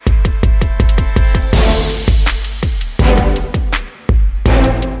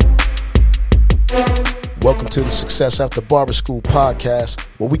to the Success After Barber School podcast,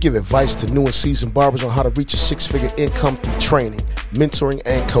 where we give advice to new and seasoned barbers on how to reach a six-figure income through training, mentoring,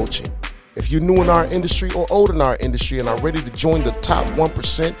 and coaching. If you're new in our industry or old in our industry and are ready to join the top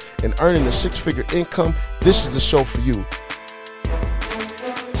 1% in earning a six-figure income, this is the show for you.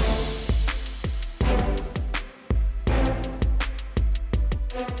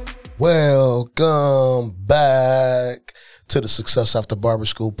 Welcome back to the Success After Barber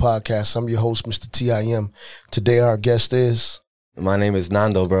School podcast. I'm your host, Mr. TIM. Today our guest is... My name is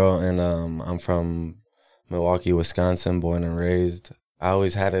Nando, bro, and I'm from Milwaukee, Wisconsin, born and raised. I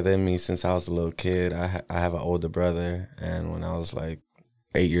always had it in me since I was a little kid. I have an older brother, and when I was like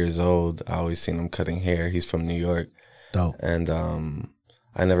 8 years old, I always seen him cutting hair. He's from New York. Dope. And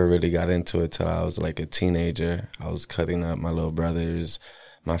I never really got into it till I was like a teenager. I was cutting up my little brothers,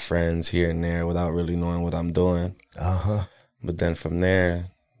 my friends here and there without really knowing what I'm doing. But then from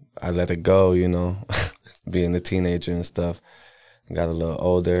there, I let it go, you know, being a teenager and stuff. Got a little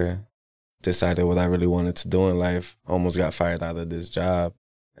older, decided what I really wanted to do in life, almost got fired out of this job.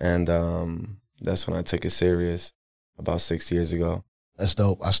 And that's when I took it serious about 6 years ago. That's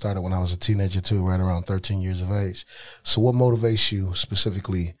dope. I started when I was a teenager too, right around 13 years of age. So what motivates you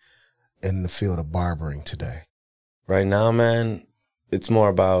specifically in the field of barbering today? Right now, man, it's more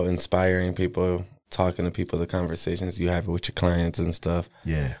about inspiring people, talking to people, the conversations you have with your clients and stuff.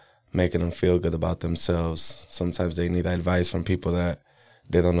 Yeah. Making them feel good about themselves. Sometimes they need advice from people that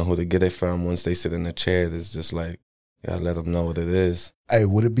they don't know who to get it from. Once they sit in a chair, it's just like, you gotta let them know what it is. Hey,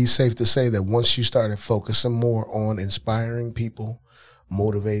 would it be safe to say that once you started focusing more on inspiring people,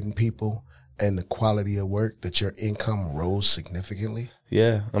 motivating people, and the quality of work, that your income rose significantly?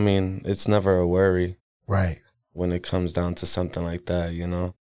 Yeah, I mean, it's never a worry. Right. When it comes down to something like that, you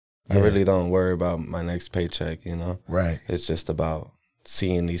know? Yeah. I really don't worry about my next paycheck, you know? Right. It's just about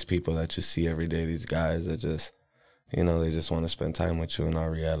seeing these people that you see every day, these guys that just, you know, they just want to spend time with you in our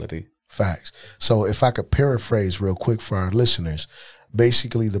reality. Facts. So if I could paraphrase real quick for our listeners,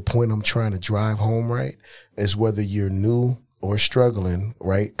 basically the point I'm trying to drive home, right, is whether you're new or struggling,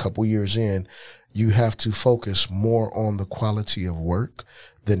 right, couple years in, you have to focus more on the quality of work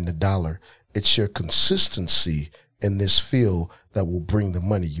than the dollar. It's your consistency in this field that will bring the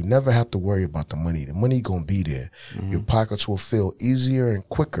money. You never have to worry about the money. The money gonna be there. Mm-hmm. Your pockets will fill easier and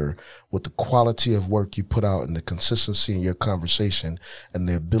quicker with the quality of work you put out and the consistency in your conversation and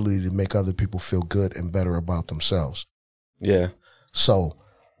the ability to make other people feel good and better about themselves. Yeah. So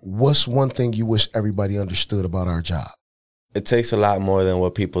what's one thing you wish everybody understood about our job? It takes a lot more than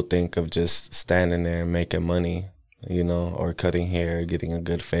what people think of just standing there and making money, you know, or cutting hair, getting a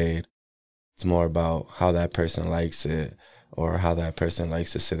good fade. It's more about how that person likes it or how that person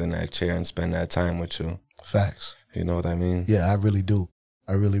likes to sit in that chair and spend that time with you. Facts. You know what I mean? Yeah, I really do.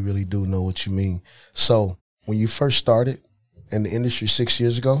 I really, really do know what you mean. So when you first started in the industry 6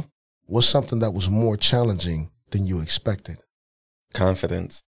 years ago, what's something that was more challenging than you expected?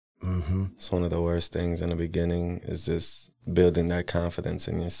 Confidence. Mm-hmm. It's one of the worst things in the beginning is just building that confidence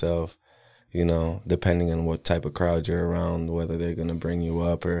in yourself. You know, depending on what type of crowd you're around, whether they're going to bring you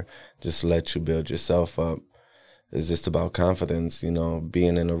up or just let you build yourself up. It's just about confidence, you know,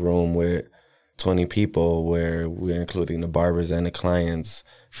 being in a room with 20 people where we're including the barbers and the clients,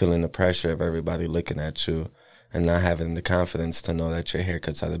 feeling the pressure of everybody looking at you and not having the confidence to know that your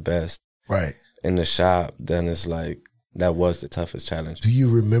haircuts are the best. Right. In the shop, then it's like, that was the toughest challenge. Do you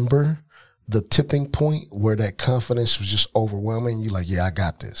remember the tipping point where that confidence was just overwhelming? You're like, yeah, I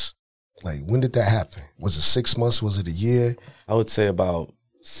got this. Like, when did that happen? Was it 6 months? Was it a year? I would say about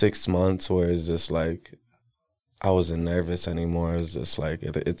 6 months where it's just like, I wasn't nervous anymore. It's just like,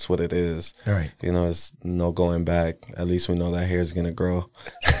 it's what it is. All right. You know, it's no going back. At least we know that hair is going to grow.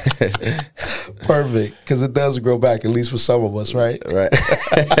 Perfect. Because it does grow back, at least for some of us, right? Right.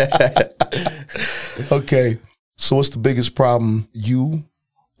 Okay. So what's the biggest problem you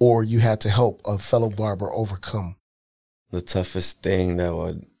or you had to help a fellow barber overcome? The toughest thing that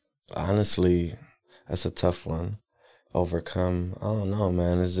would, honestly, that's a tough one. Overcome, I don't know,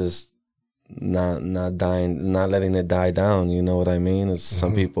 man. It's just not dying, not letting it die down. You know what I mean? It's,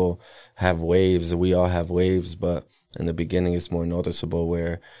 some people have waves. We all have waves, but in the beginning, it's more noticeable.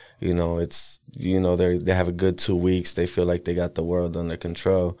 Where, you know, it's, you know, they have a good 2 weeks. They feel like they got the world under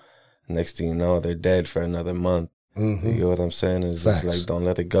control. Next thing you know, they're dead for another month. Mm-hmm. You know what I'm saying? It's Facts. just like, don't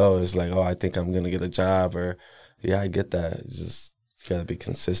let it go. It's like, oh, I think I'm gonna get a job, or yeah, I get that. It's just, you gotta be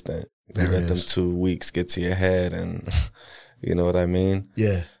consistent. You let them 2 weeks get to your head, and you know what I mean?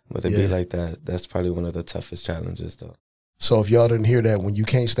 Yeah. But it be like that. That's probably one of the toughest challenges, though. So if y'all didn't hear that, when you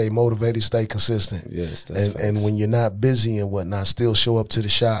can't stay motivated, stay consistent. Yes, that's and when you're not busy and whatnot, still show up to the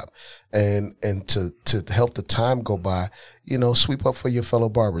shop and to help the time go by, you know, sweep up for your fellow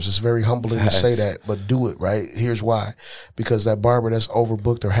barbers. It's very humbling to say that, but do it, right? Here's why. Because that barber that's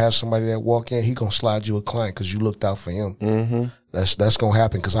overbooked or has somebody that walk in, he gonna slide you a client because you looked out for him. Mm-hmm. That's gonna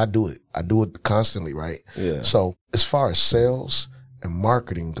happen because I do it. I do it constantly, right? Yeah. So as far as sales and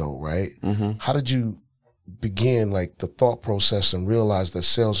marketing go, right? Mm-hmm. How did you begin, like, the thought process and realize that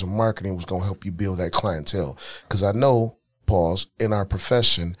sales and marketing was going to help you build that clientele? Because I know, pause, in our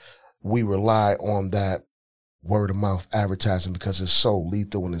profession, we rely on that word of mouth advertising because it's so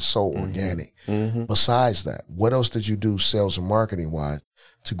lethal and it's so organic. Mm-hmm. Besides that, what else did you do sales and marketing wise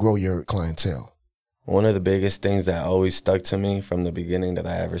to grow your clientele? One of the biggest things that always stuck to me from the beginning that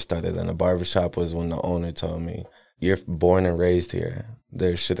I ever started in a barbershop was when the owner told me, "You're born and raised here.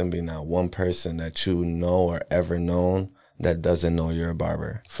 There shouldn't be not one person that you know or ever known that doesn't know you're a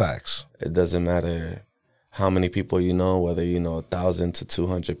barber." Facts. It doesn't matter how many people you know, whether you know 1,000 to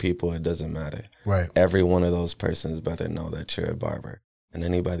 200 people, it doesn't matter. Right. Every one of those persons better know that you're a barber. And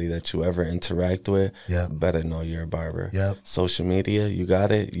anybody that you ever interact with better know you're a barber. Yep. Social media, you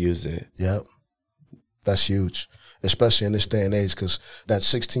got it, use it. Yep. That's huge, especially in this day and age, because that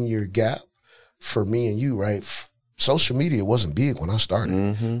 16-year gap for me and you, right? Social media wasn't big when I started.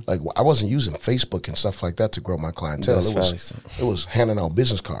 Mm-hmm. Like, I wasn't using Facebook and stuff like that to grow my clientele. It was handing out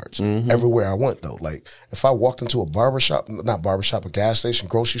business cards everywhere I went, though. Like, if I walked into a a gas station,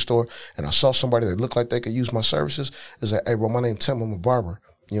 grocery store, and I saw somebody that looked like they could use my services, it's like, "Hey, bro, my name's Tim. I'm a barber.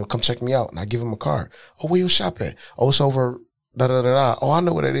 You know, come check me out." And I give him a card. "Oh, where you shop at?" "Oh, it's over da-da-da-da." "Oh, I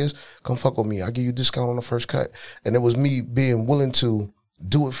know what that is. Come fuck with me. I'll give you a discount on the first cut." And it was me being willing to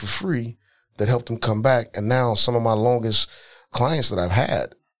do it for free that helped them come back. And now some of my longest clients that I've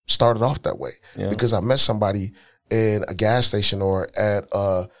had started off that way because I met somebody in a gas station or at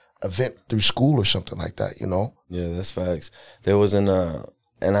a event through school or something like that, you know? Yeah, that's facts. There was and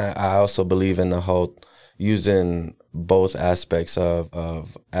I also believe in the whole using both aspects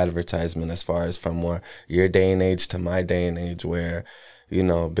of advertisement as far as from your day and age to my day and age where, you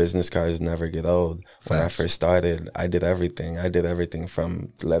know, business cards never get old. When I first started, I did everything. I did everything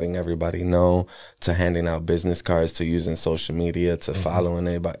from letting everybody know to handing out business cards to using social media to following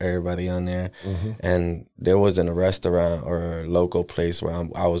everybody on there. And there wasn't a restaurant or a local place where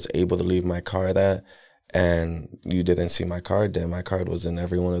I was able to leave my card at and you didn't see my card there. My card was in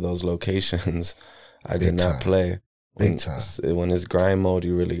every one of those locations. I did not play. Big time. When it's grind mode,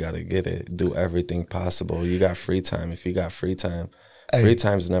 you really got to get it. Do everything possible. You got free time. If you got free time, free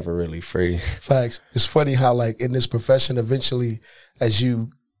time's never really free. Facts. It's funny how, like, in this profession, eventually,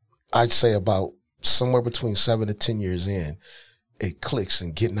 I'd say about somewhere between 7 to 10 years in, it clicks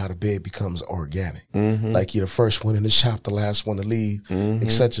and getting out of bed becomes organic. Like, you're the first one in the shop, the last one to leave, et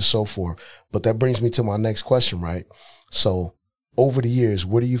cetera, so forth. But that brings me to my next question, right? So over the years,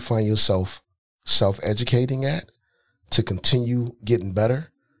 where do you find yourself self-educating at to continue getting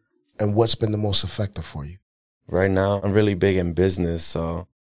better? And what's been the most effective for you? Right now, I'm really big in business, so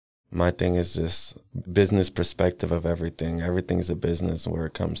my thing is just business perspective of everything. Everything's a business where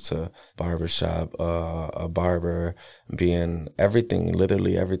it comes to barbershop, a barber, being everything.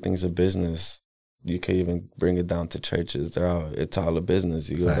 Literally, everything's a business. You can even bring it down to churches. It's all a business.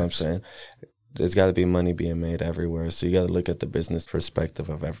 You know what I'm saying? There's got to be money being made everywhere, so you got to look at the business perspective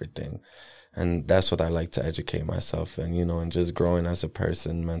of everything. And that's what I like to educate myself in, you know, and just growing as a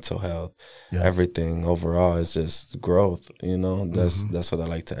person, mental health, everything overall is just growth, you know. That's what I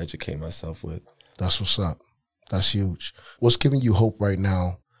like to educate myself with. That's what's up. That's huge. What's giving you hope right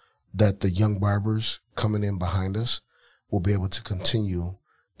now that the young barbers coming in behind us will be able to continue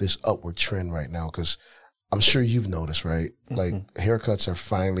this upward trend right now? Because I'm sure you've noticed, right? Like, haircuts are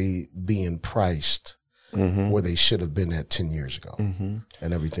finally being priced where they should have been at 10 years ago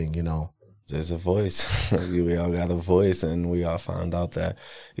and everything, you know. There's a voice. We all got a voice, and we all found out that,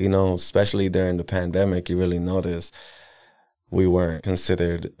 you know, especially during the pandemic, you really noticed we weren't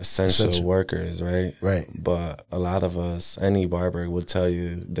considered essential workers, right? Right. But a lot of us, any barber would tell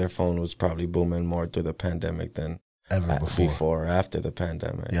you their phone was probably booming more through the pandemic than ever before or after the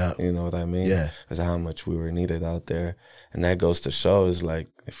pandemic. Yeah. You know what I mean? Yeah. Because how much we were needed out there. And that goes to show is like,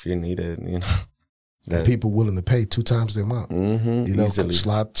 if you're needed, you know. And people willing to pay 2 times their amount. You know, easily.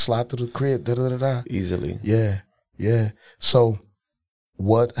 slide through the crib, da-da-da-da. Easily. Yeah. So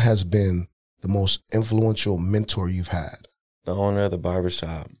what has been the most influential mentor you've had? The owner of the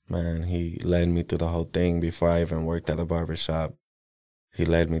barbershop, man, he led me through the whole thing before I even worked at a barbershop. He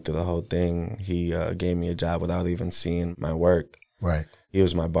led me through the whole thing. He gave me a job without even seeing my work. Right. He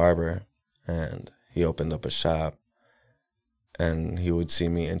was my barber, and he opened up a shop. and he would see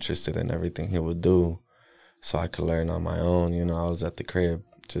me interested in everything he would do, so I could learn on my own. You know, I was at the crib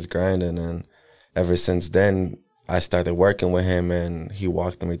just grinding, and ever since then, I started working with him, and he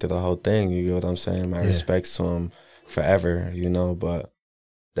walked me through the whole thing. You get what I'm saying? My respects to him forever, you know, but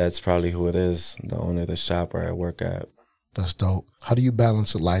that's probably who it is, the owner of the shop where I work at. That's dope. How do you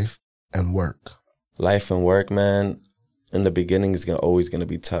balance life and work? Life and work, man, in the beginning is always going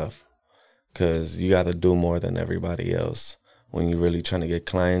to be tough because you got to do more than everybody else. When you're really trying to get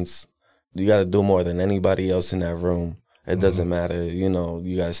clients, you got to do more than anybody else in that room. It doesn't matter, you know,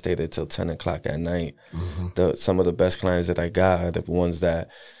 you got to stay there till 10 o'clock at night. Some of the best clients that I got are the ones that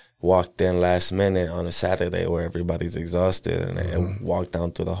walked in last minute on a Saturday where everybody's exhausted and walk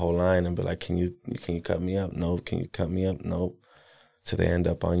down through the whole line and be like, can you cut me up? No. Can you cut me up? No. So they end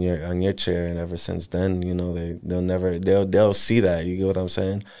up on your chair, and ever since then, you know, they'll see that. You get what I'm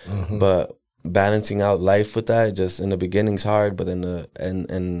saying? But balancing out life with that, just in the beginning's hard, but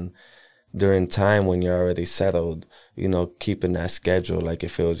and during time when you're already settled, you know, keeping that schedule, like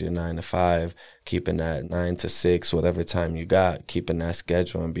if it was your 9 to 5, keeping that 9 to 6, whatever time you got, keeping that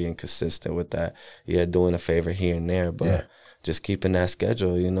schedule and being consistent with that. Yeah, doing a favor here and there, but just keeping that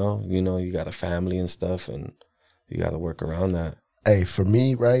schedule, you know, you got a family and stuff, and you got to work around that. Hey, for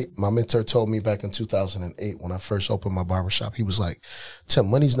me, right, my mentor told me back in 2008 when I first opened my barbershop, he was like, Tim,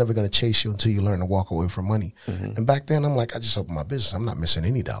 money's never going to chase you until you learn to walk away from money. And back then, I'm like, I just opened my business. I'm not missing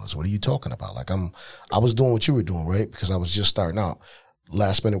any dollars. What are you talking about? Like, I was doing what you were doing, right? Because I was just starting out.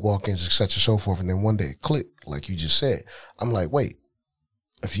 Last minute walk-ins, et cetera, so forth. And then one day it clicked, like you just said. I'm like, wait,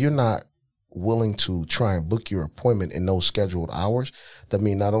 if you're not willing to try and book your appointment in those scheduled hours, that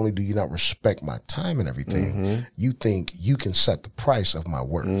means not only do you not respect my time and everything, you think you can set the price of my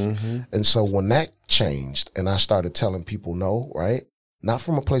worth. And so when that changed and I started telling people no, right? Not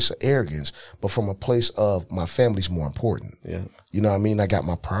from a place of arrogance, but from a place of my family's more important. Yeah. You know what I mean? I got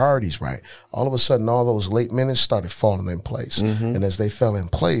my priorities right. All of a sudden, all those late minutes started falling in place. And as they fell in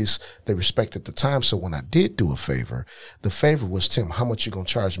place, they respected the time. So when I did do a favor, the favor was, Tim, how much you going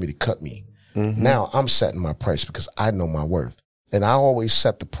to charge me to cut me? Now I'm setting my price because I know my worth. And I always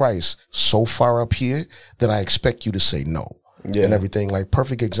set the price so far up here that I expect you to say no. And everything. Like,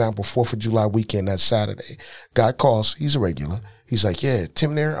 perfect example, 4th of July weekend, that Saturday. Guy calls, he's a regular. He's like, yeah,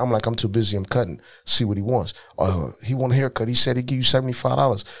 Tim there? I'm like, I'm too busy, I'm cutting. See what he wants. He want a haircut. He said he'd give you $75. I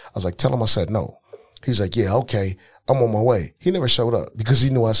was like, tell him I said no. He's like, yeah, okay, I'm on my way. He never showed up because he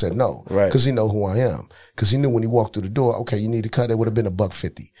knew I said no. Right. Because he know who I am. Because he knew when he walked through the door, okay, you need to cut, it would have been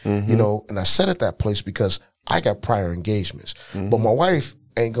 $150. You know, and I sat at that place because I got prior engagements. But my wife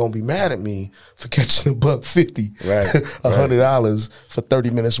ain't gonna be mad at me for catching $150, right? $100 for 30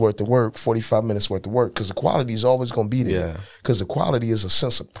 minutes worth of work, 45 minutes worth of work, because the quality is always gonna be there. Because the quality is a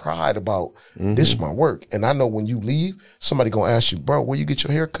sense of pride about this is my work, and I know when you leave, somebody gonna ask you, bro, where you get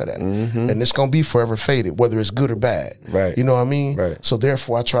your hair cut at, and it's gonna be forever faded, whether it's good or bad. Right? You know what I mean? Right. So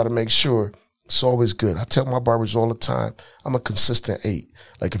therefore, I try to make sure it's always good. I tell my barbers all the time, I'm a consistent 8.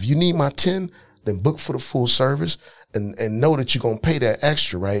 Like, if you need my 10, then book for the full service. And know that you're going to pay that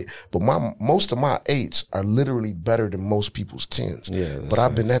extra, right? But most of my 8s are literally better than most people's 10s. Yeah, but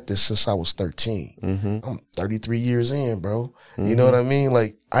I've been at this since I was 13. I'm 33 years in, bro. You know what I mean?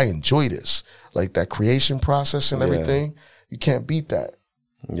 Like, I enjoy this. Like, that creation process and everything, you can't beat that.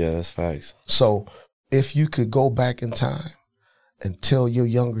 Yeah, that's facts. So if you could go back in time and tell your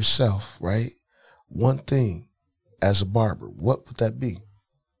younger self, right, one thing as a barber, what would that be?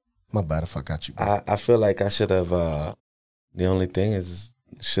 My bad if I got you, bro. I feel like I should have, the only thing is,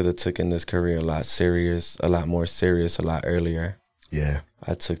 should have taken this career a lot more serious, a lot earlier. Yeah.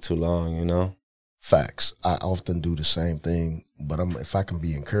 I took too long, you know? Facts. I often do the same thing, but if I can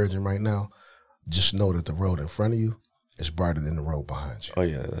be encouraging right now, just know that the road in front of you is brighter than the road behind you. Oh,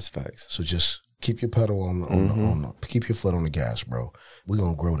 yeah, that's facts. So just keep your pedal keep your foot on the gas, bro. We're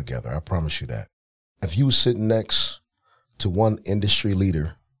going to grow together. I promise you that. If you were sitting next to one industry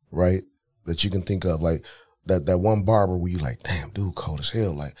leader, right, that you can think of, like that one barber where you like, damn, dude, cold as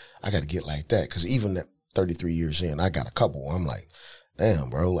hell. Like, I got to get like that. Because even at 33 years in, I got a couple. I'm like, damn,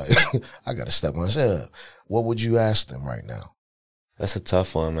 bro, like, I got to step my shit up. What would you ask them right now? That's a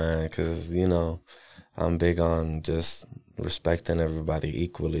tough one, man, because, you know, I'm big on just respecting everybody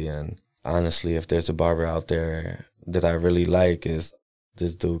equally. And honestly, if there's a barber out there that I really like, is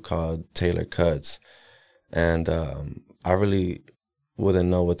this dude called Taylor Cuts. And I really wouldn't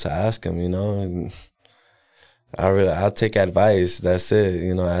know what to ask him, you know. And I'll take advice. That's it,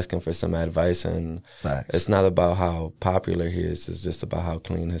 you know, asking for some advice. And It's not about how popular he is. It's just about how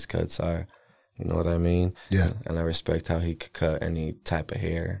clean his cuts are. You know what I mean? Yeah. And I respect how he could cut any type of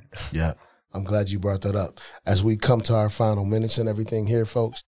hair. Yeah. I'm glad you brought that up. As we come to our final minutes and everything here,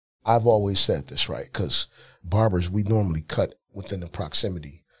 folks, I've always said this, right? Because barbers, we normally cut within the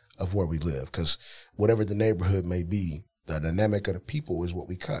proximity of where we live, because whatever the neighborhood may be, the dynamic of the people is what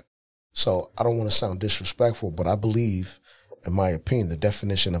we cut. So I don't want to sound disrespectful, but I believe, in my opinion, the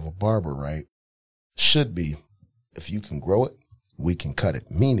definition of a barber, right, should be, if you can grow it, we can cut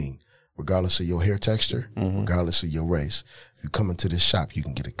it. Meaning, regardless of your hair texture, regardless of your race, if you come into this shop, you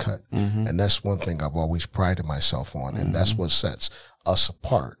can get it cut. And that's one thing I've always prided myself on. And that's what sets us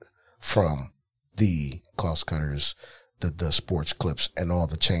apart from the cost cutters, the sports clips, and all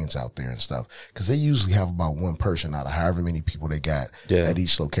the chains out there and stuff. Because they usually have about one person out of however many people they got at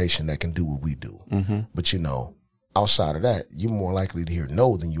each location that can do what we do. But, you know, outside of that, you're more likely to hear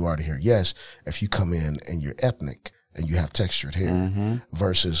no than you are to hear yes if you come in and you're ethnic and you have textured hair.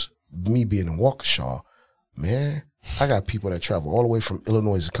 Versus me being in Waukesha, man, I got people that travel all the way from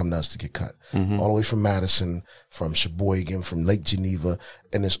Illinois to come to us to get cut. All the way from Madison, from Sheboygan, from Lake Geneva.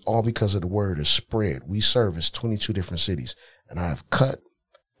 And it's all because of the word is spread. We service 22 different cities. And I have cut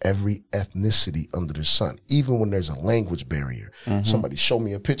every ethnicity under the sun, even when there's a language barrier. Somebody show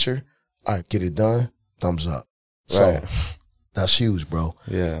me a picture, all right, get it done, thumbs up. So that's huge, bro.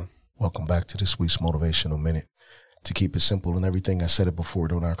 Yeah. Welcome back to this week's Motivational Minute. To keep it simple and everything, I said it before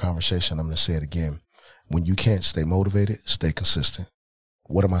during our conversation, I'm going to say it again. When you can't stay motivated, stay consistent.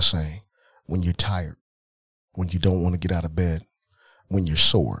 What am I saying? When you're tired, when you don't want to get out of bed, when you're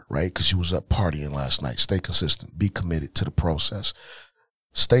sore, right? Because you was up partying last night, stay consistent. Be committed to the process.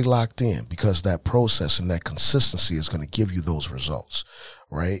 Stay locked in, because that process and that consistency is going to give you those results,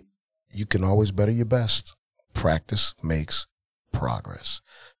 right? You can always better your best. Practice makes progress.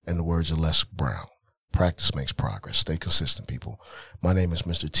 In the words of Les Brown, practice makes progress. Stay consistent, people. My name is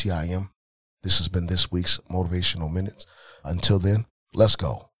Mr. T.I.M. This has been this week's Motivational Minutes. Until then, let's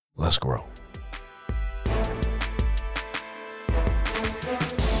go. Let's grow.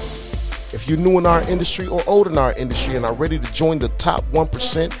 If you're new in our industry or old in our industry and are ready to join the top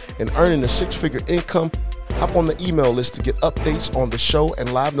 1% in earning a six-figure income, hop on the email list to get updates on the show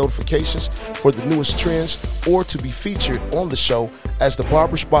and live notifications for the newest trends, or to be featured on the show as the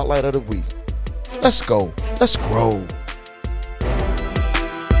Barber Spotlight of the Week. Let's go. Let's grow.